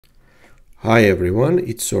Hi everyone,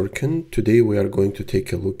 it's Sorkin. Today we are going to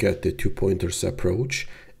take a look at the two pointers approach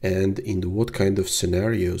and in what kind of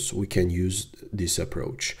scenarios we can use this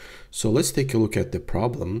approach. So let's take a look at the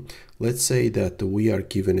problem. Let's say that we are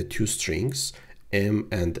given two strings, m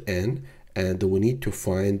and n, and we need to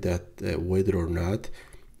find that whether or not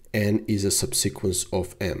n is a subsequence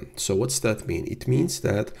of m. So what's that mean? It means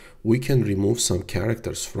that we can remove some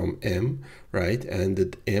characters from m, right? And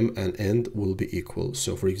that m and n will be equal.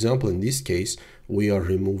 So for example, in this case, we are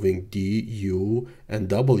removing d, u, and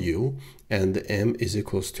w, and m is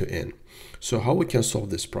equals to n. So how we can solve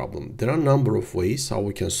this problem? There are a number of ways how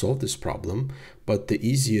we can solve this problem, but the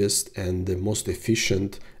easiest and the most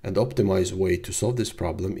efficient and optimized way to solve this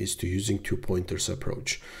problem is to using two pointers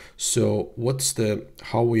approach. So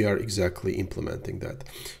how we are exactly implementing that?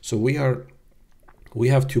 So we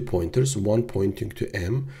have two pointers, one pointing to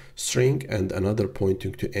m string and another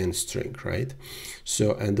pointing to n string, right?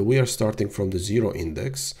 So, and we are starting from the 0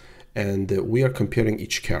 index, and we are comparing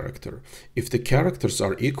each character. If the characters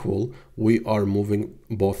are equal, we are moving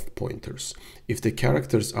both pointers. If the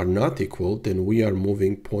characters are not equal, then we are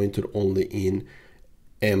moving pointer only in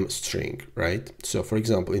m string, right? So for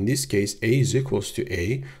example, in this case, a is equals to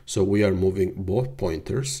a, so we are moving both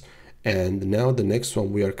pointers. And now the next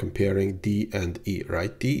one, we are comparing d and e,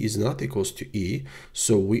 right? d is not equals to e,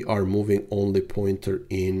 so we are moving only pointer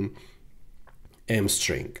in m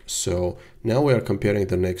string. So now we are comparing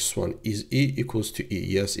the next one. Is e equals to e?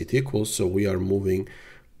 Yes, it equals, so we are moving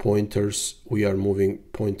pointers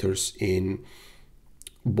in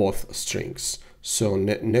both strings. So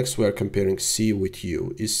next we are comparing c with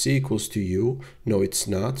u. Is c equals to u? No, it's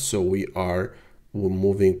not, so we're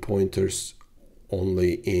moving pointers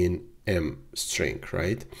only in m string,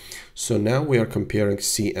 right? So now we are comparing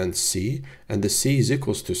c and c, and the c is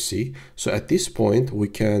equals to c. So at this point we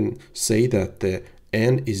can say that the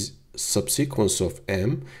n is subsequence of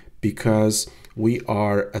m because we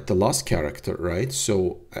are at the last character, right?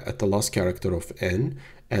 So at the last character of n,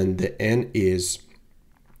 and the n is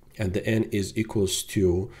equals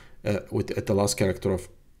to at the last character of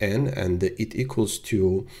n, and it equals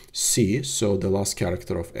to c, so the last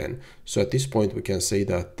character of n. So at this point we can say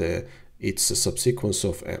that it's a subsequence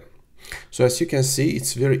of m. So as you can see,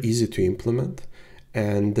 it's very easy to implement,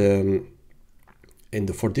 and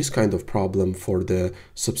for this kind of problem, for the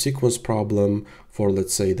subsequence problem, for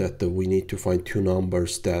let's say that we need to find two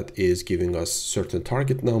numbers that is giving us certain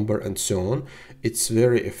target number and so on, it's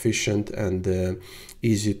very efficient and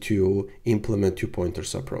easy to implement two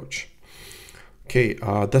pointers approach. Okay,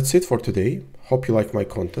 that's it for today. Hope you like my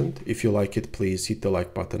content. If you like it, please hit the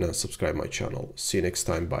like button and subscribe my channel. See you next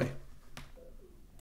time. Bye.